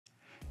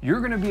you're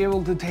gonna be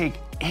able to take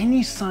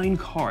any signed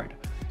card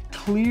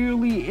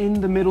clearly in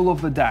the middle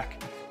of the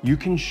deck. You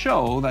can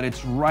show that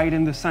it's right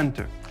in the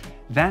center.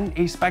 Then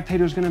a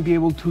spectator is gonna be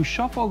able to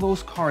shuffle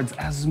those cards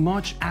as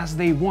much as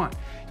they want.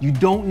 You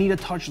don't need to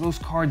touch those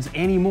cards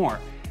anymore.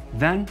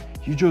 Then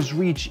you just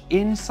reach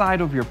inside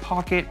of your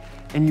pocket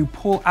and you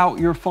pull out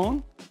your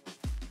phone,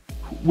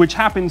 which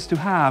happens to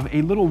have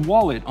a little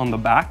wallet on the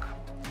back.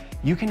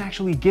 You can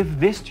actually give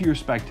this to your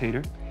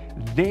spectator.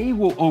 They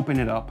will open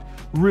it up,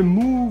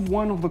 remove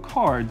one of the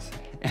cards,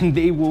 and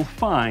they will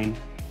find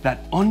that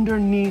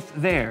underneath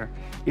there,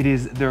 it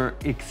is their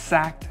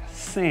exact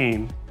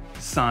same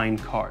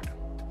signed card.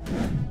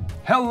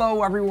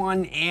 Hello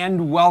everyone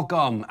and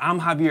welcome. I'm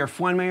Javier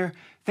Fuenmayer.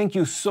 Thank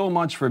you so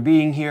much for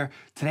being here.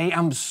 Today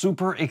I'm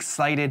super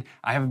excited.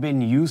 I have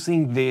been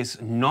using this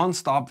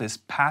nonstop this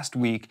past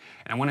week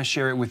and I want to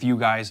share it with you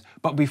guys.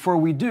 But before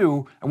we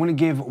do, I want to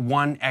give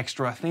one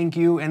extra thank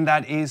you, and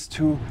that is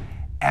to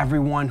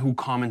everyone who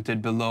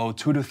commented below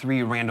 2 to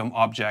 3 random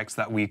objects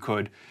that we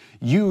could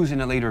use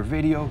in a later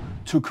video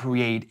to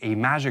create a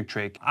magic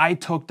trick. I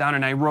took down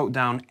and I wrote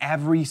down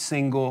every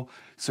single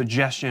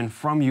suggestion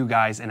from you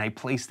guys and I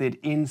placed it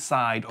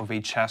inside of a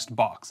chest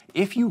box.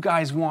 If you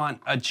guys want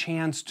a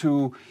chance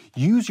to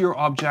use your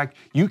object,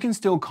 you can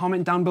still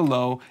comment down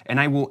below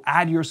and I will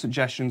add your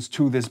suggestions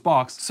to this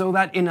box so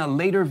that in a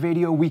later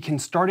video we can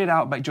start it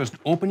out by just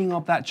opening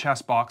up that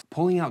chest box,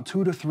 pulling out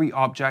 2 to 3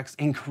 objects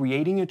and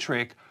creating a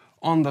trick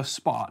on the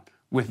spot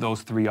with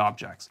those 3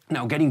 objects.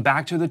 Now, getting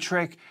back to the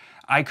trick,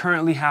 I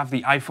currently have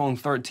the iPhone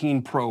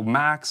 13 Pro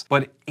Max,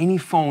 but any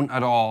phone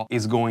at all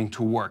is going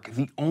to work.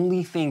 The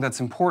only thing that's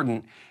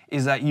important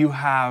is that you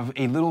have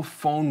a little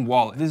phone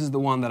wallet. This is the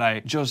one that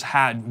I just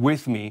had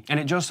with me, and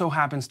it just so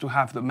happens to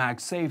have the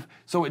MagSafe,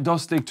 so it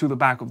does stick to the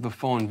back of the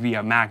phone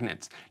via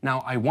magnets.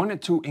 Now, I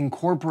wanted to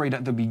incorporate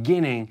at the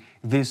beginning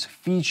this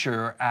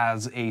feature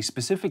as a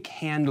specific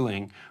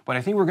handling, but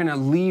I think we're gonna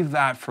leave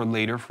that for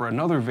later for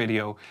another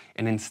video,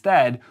 and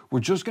instead, we're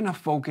just gonna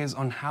focus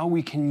on how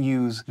we can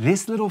use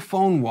this little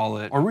phone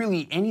wallet, or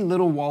really any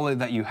little wallet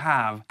that you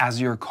have,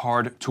 as your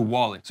card to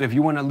wallet. So if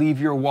you wanna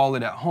leave your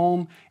wallet at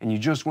home, and you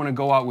just wanna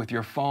go out with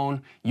your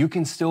phone, you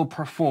can still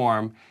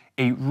perform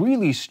a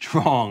really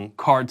strong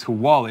card to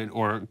wallet,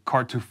 or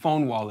card to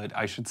phone wallet,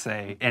 I should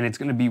say, and it's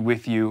gonna be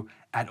with you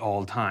at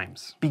all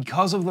times.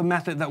 Because of the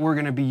method that we're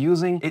gonna be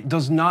using, it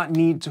does not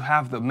need to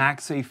have the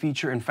MagSafe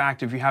feature. In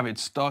fact, if you have it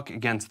stuck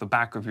against the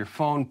back of your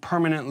phone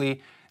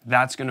permanently,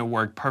 that's gonna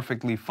work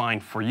perfectly fine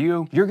for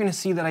you. You're gonna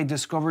see that I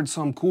discovered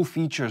some cool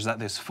features that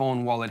this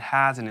phone wallet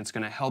has, and it's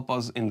gonna help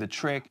us in the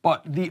trick.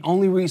 But the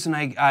only reason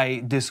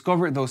I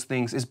discovered those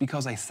things is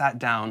because I sat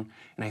down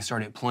and I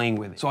started playing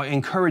with it. So I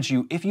encourage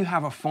you, if you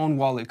have a phone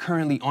wallet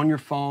currently on your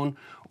phone,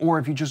 or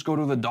if you just go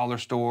to the dollar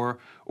store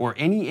or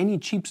any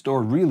cheap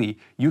store really,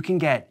 you can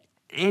get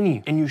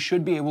any, and you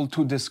should be able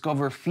to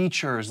discover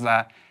features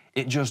that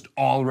it just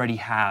already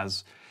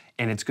has,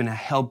 and it's gonna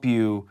help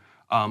you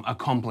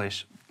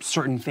accomplish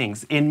certain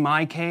things. In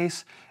my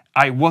case,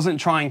 I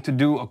wasn't trying to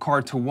do a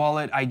card to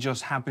wallet, I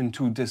just happened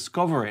to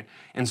discover it.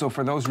 And so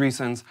for those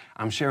reasons,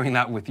 I'm sharing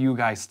that with you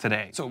guys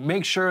today. So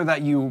make sure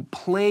that you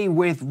play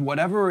with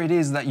whatever it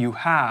is that you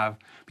have,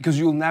 because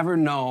you'll never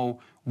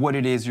know what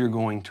it is you're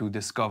going to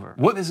discover.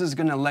 What this is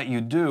gonna let you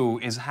do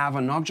is have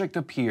an object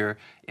appear,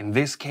 in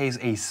this case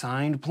a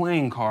signed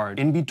playing card,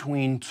 in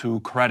between 2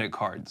 credit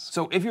cards.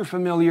 So if you're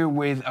familiar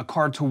with a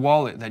card to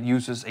wallet that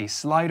uses a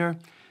slider,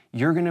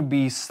 you're gonna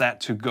be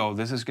set to go.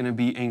 This is gonna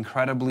be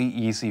incredibly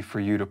easy for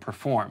you to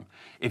perform.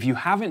 If you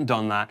haven't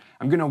done that,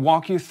 I'm gonna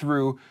walk you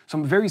through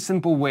some very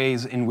simple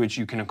ways in which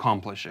you can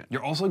accomplish it.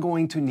 You're also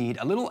going to need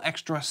a little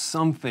extra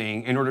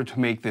something in order to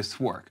make this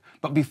work.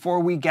 But before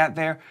we get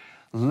there,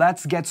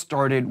 let's get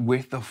started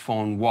with the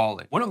phone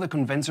wallet. One of the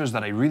convincers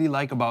that I really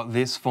like about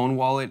this phone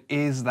wallet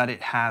is that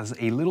it has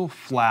a little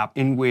flap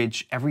in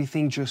which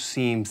everything just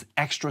seems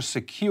extra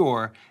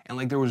secure and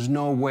like there was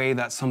no way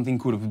that something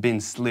could have been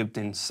slipped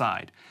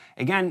inside.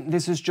 Again,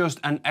 this is just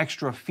an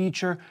extra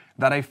feature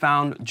that I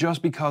found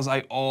just because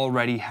I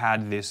already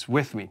had this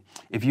with me.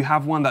 If you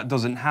have one that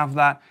doesn't have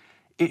that,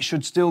 it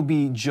should still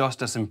be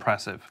just as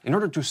impressive. In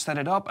order to set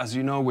it up, as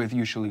you know with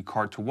usually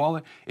card to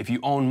wallet, if you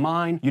own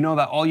mine, you know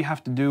that all you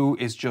have to do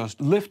is just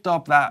lift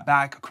up that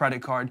back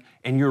credit card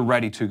and you're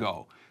ready to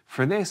go.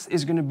 For this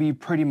is gonna be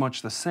pretty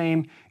much the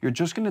same. You're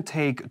just gonna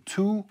take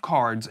 2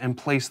 cards and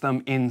place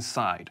them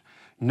inside.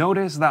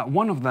 Notice that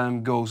one of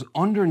them goes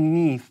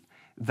underneath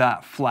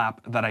that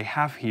flap that I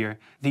have here.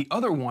 The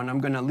other one, I'm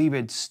gonna leave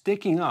it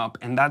sticking up,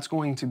 and that's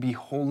going to be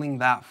holding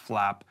that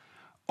flap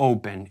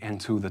open and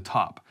to the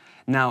top.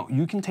 Now,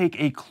 you can take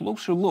a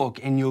closer look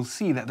and you'll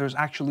see that there's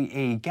actually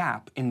a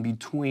gap in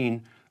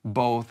between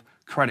both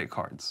credit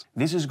cards.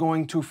 This is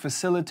going to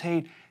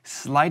facilitate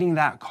sliding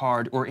that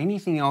card or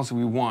anything else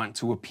we want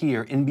to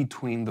appear in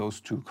between those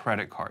 2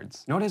 credit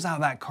cards. Notice how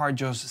that card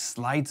just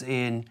slides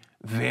in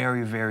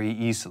very, very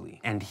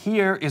easily. And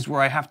here is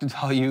where I have to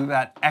tell you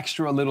that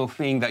extra little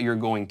thing that you're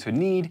going to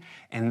need,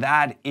 and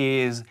that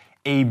is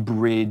a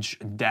bridge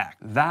deck.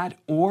 That,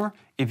 or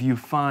if you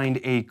find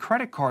a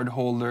credit card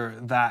holder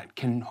that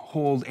can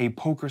hold a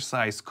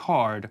poker-sized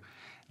card,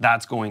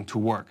 that's going to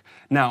work.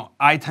 Now,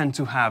 I tend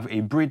to have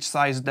a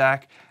bridge-sized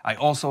deck. I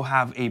also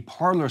have a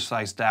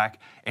parlor-sized deck,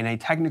 and I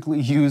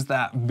technically use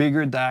that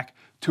bigger deck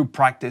to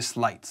practice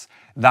sleights.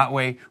 That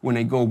way, when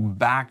I go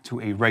back to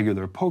a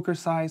regular poker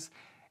size,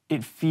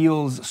 it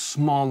feels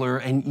smaller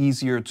and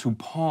easier to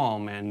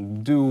palm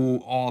and do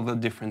all the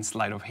different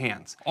sleight of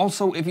hands.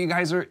 Also, if you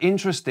guys are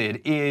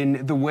interested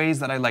in the ways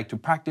that I like to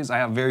practice, I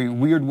have very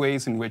weird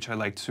ways in which I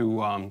like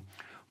to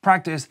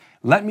practice,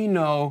 let me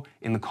know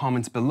in the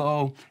comments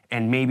below,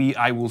 and maybe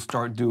I will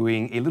start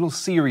doing a little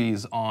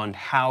series on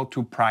how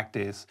to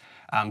practice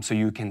so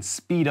you can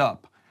speed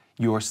up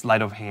your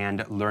sleight of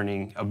hand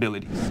learning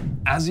abilities.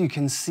 As you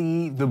can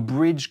see, the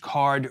bridge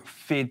card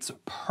fits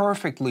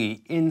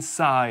perfectly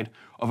inside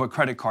of a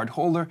credit card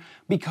holder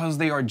because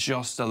they are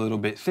just a little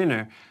bit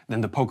thinner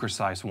than the poker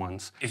size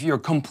ones. If you're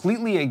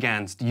completely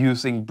against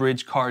using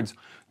bridge cards,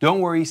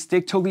 don't worry,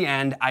 stick till the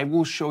end. I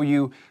will show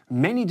you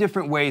many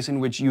different ways in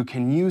which you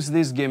can use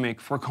this gimmick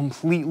for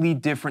completely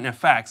different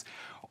effects,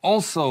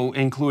 also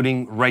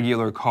including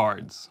regular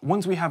cards.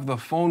 Once we have the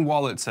phone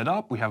wallet set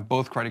up, we have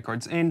both credit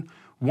cards in.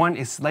 One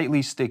is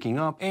slightly sticking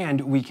up, and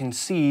we can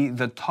see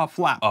the top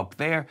flap up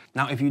there.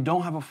 Now, if you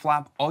don't have a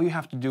flap, all you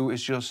have to do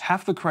is just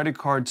have the credit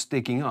card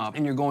sticking up,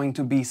 and you're going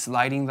to be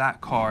sliding that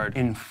card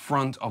in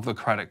front of the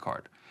credit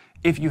card.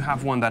 If you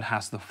have one that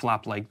has the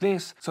flap like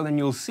this, so then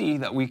you'll see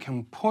that we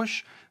can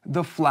push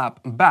the flap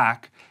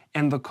back,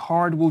 and the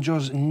card will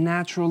just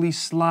naturally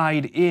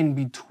slide in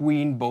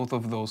between both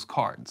of those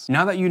cards.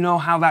 Now that you know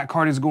how that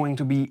card is going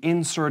to be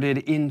inserted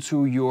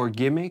into your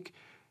gimmick,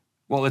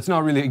 well, it's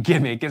not really a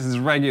gimmick, this is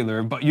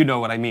regular, but you know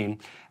what I mean.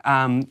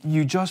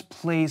 You just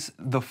place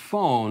the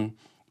phone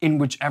in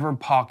whichever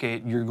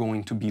pocket you're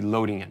going to be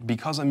loading it.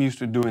 Because I'm used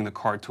to doing the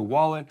card to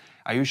wallet,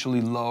 I usually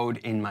load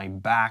in my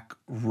back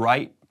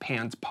right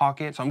pants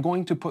pocket. So I'm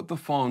going to put the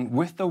phone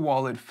with the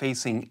wallet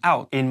facing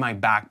out in my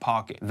back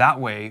pocket. That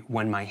way,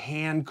 when my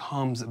hand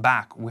comes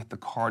back with the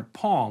card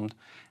palmed,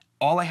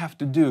 all I have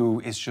to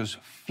do is just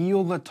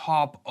feel the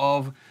top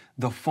of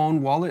the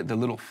phone wallet, the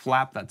little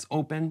flap that's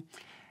open,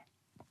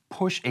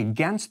 push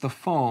against the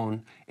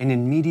phone, and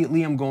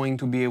immediately I'm going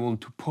to be able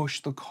to push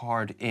the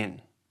card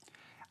in.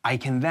 I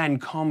can then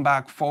come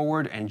back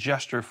forward and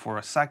gesture for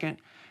a second,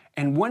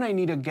 and when I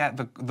need to get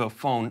the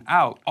phone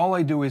out, all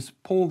I do is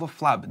pull the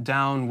flap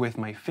down with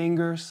my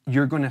fingers.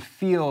 You're gonna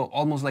feel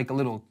almost like a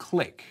little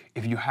click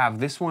if you have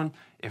this one.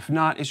 If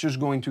not, it's just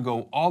going to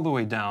go all the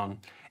way down.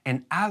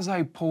 And as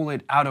I pull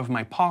it out of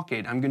my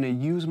pocket, I'm gonna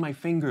use my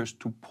fingers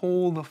to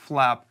pull the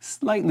flap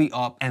slightly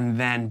up and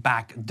then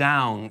back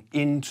down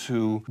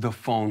into the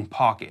phone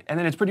pocket. And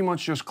then it's pretty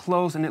much just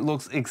closed, and it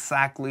looks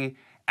exactly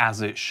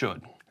as it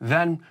should.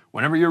 Then,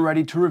 whenever you're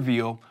ready to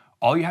reveal,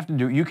 all you have to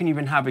do, you can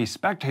even have a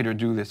spectator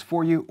do this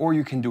for you, or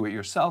you can do it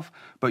yourself,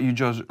 but you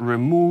just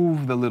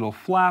remove the little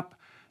flap,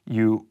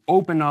 you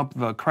open up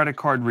the credit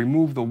card,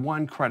 remove the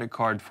one credit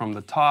card from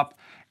the top,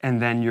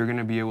 and then you're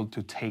gonna be able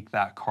to take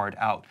that card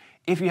out.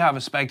 If you have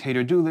a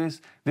spectator do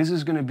this, this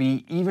is gonna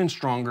be even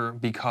stronger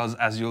because,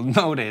 as you'll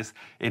notice,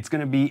 it's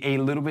gonna be a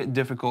little bit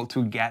difficult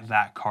to get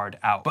that card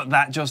out. But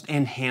that just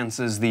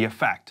enhances the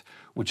effect,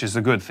 which is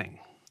a good thing.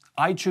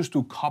 I choose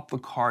to cup the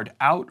card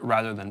out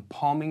rather than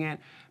palming it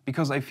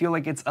because I feel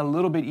like it's a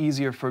little bit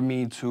easier for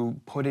me to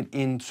put it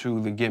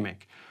into the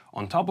gimmick.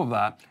 On top of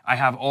that, I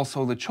have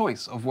also the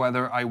choice of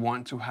whether I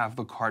want to have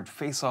the card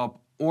face up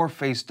or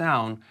face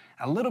down,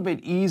 a little bit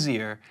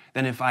easier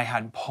than if I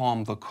had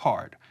palmed the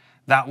card.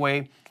 That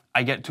way,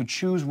 I get to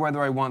choose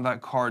whether I want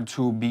that card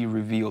to be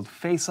revealed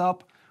face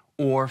up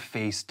or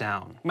face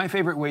down. My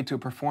favorite way to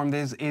perform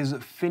this is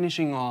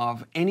finishing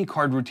off any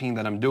card routine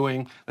that I'm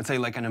doing, let's say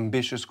like an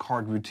ambitious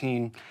card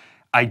routine.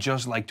 I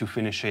just like to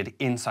finish it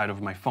inside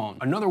of my phone.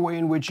 Another way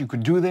in which you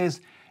could do this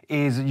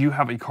is you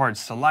have a card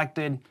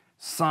selected,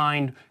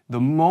 signed. The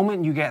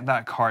moment you get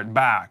that card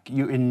back,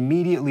 you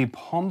immediately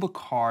palm the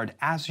card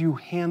as you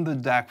hand the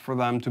deck for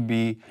them to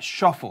be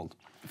shuffled.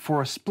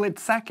 For a split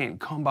second,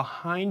 come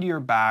behind your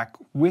back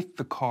with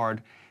the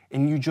card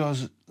and you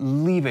just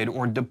leave it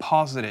or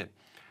deposit it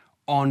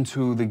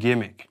onto the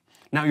gimmick.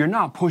 Now you're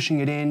not pushing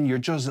it in, you're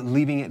just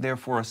leaving it there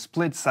for a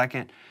split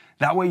second.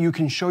 That way you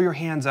can show your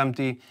hands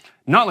empty.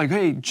 Not like,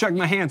 hey, check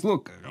my hands,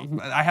 look,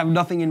 I have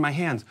nothing in my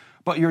hands.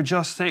 But you're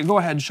just saying, go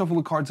ahead, shuffle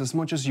the cards as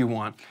much as you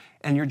want,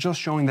 and you're just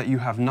showing that you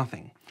have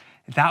nothing.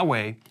 That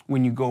way,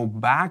 when you go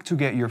back to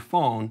get your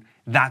phone,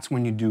 that's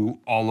when you do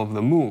all of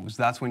the moves.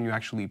 That's when you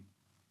actually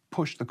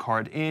push the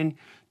card in,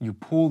 you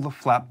pull the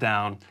flap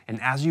down,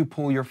 and as you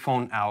pull your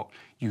phone out,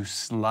 you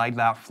slide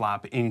that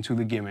flap into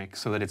the gimmick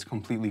so that it's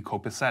completely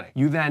copacetic.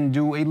 You then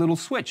do a little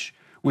switch,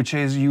 which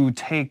is you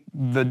take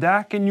the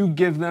deck and you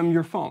give them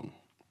your phone.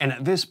 And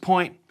at this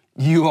point,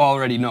 you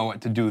already know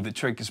what to do. The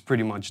trick is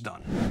pretty much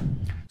done.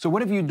 So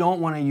what if you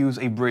don't want to use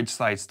a bridge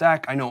size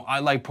deck? I know I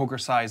like poker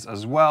size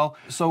as well.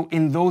 So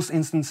in those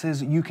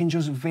instances, you can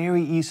just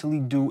very easily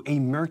do a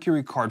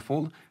Mercury card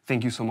fold.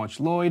 Thank you so much,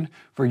 Lloyd,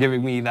 for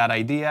giving me that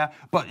idea.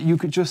 But you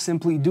could just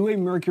simply do a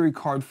Mercury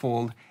card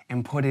fold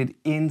and put it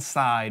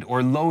inside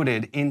or load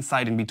it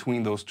inside in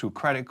between those two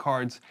credit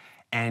cards,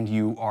 and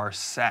you are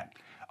set.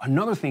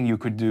 Another thing you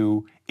could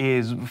do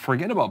is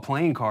forget about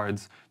playing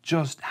cards,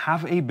 just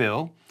have a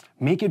bill,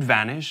 make it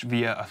vanish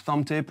via a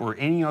thumb tip or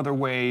any other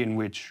way in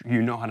which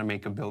you know how to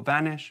make a bill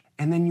vanish,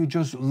 and then you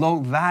just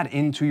load that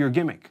into your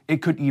gimmick.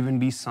 It could even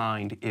be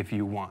signed if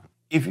you want.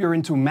 If you're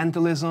into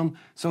mentalism,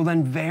 so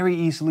then very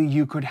easily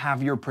you could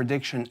have your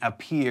prediction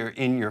appear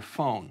in your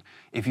phone.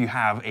 If you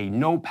have a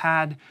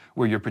notepad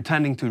where you're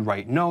pretending to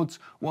write notes,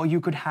 well,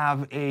 you could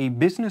have a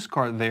business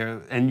card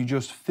there and you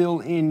just fill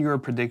in your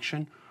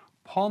prediction,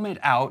 palm it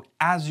out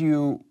as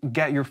you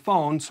get your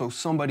phone so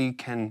somebody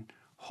can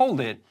hold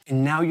it,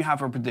 and now you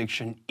have a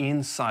prediction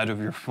inside of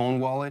your phone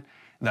wallet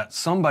that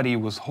somebody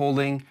was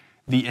holding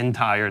the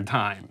entire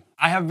time.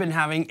 I have been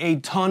having a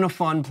ton of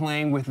fun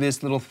playing with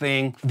this little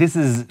thing. This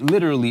is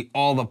literally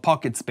all the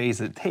pocket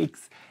space it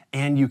takes,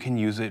 and you can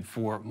use it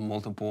for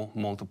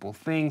multiple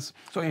things.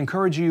 So I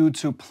encourage you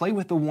to play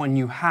with the one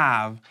you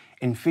have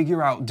and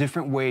figure out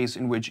different ways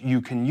in which you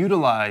can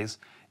utilize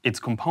its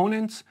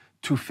components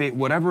to fit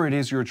whatever it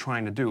is you're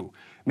trying to do.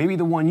 Maybe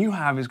the one you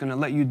have is going to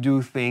let you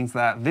do things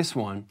that this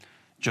one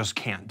just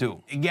can't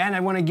do. Again, I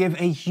want to give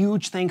a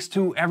huge thanks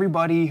to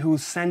everybody who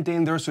sent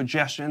in their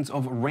suggestions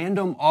of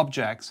random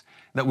objects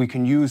that we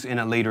can use in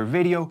a later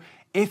video.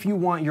 If you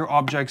want your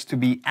objects to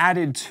be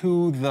added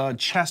to the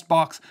chest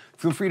box,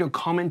 feel free to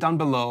comment down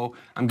below.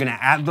 I'm gonna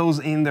add those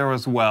in there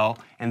as well.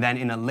 And then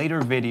in a later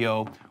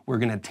video, we're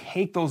gonna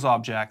take those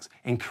objects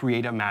and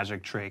create a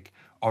magic trick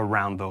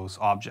around those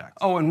objects.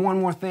 Oh, and one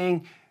more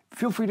thing.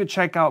 Feel free to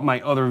check out my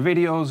other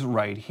videos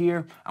right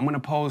here. I'm gonna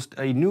post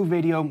a new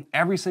video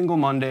every single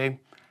Monday.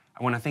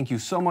 I wanna thank you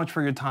so much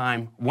for your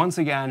time. Once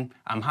again,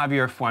 I'm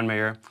Javier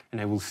Fuenmayer,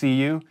 and I will see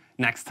you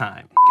next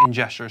time. And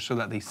gesture so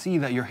that they see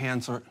that your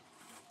hands are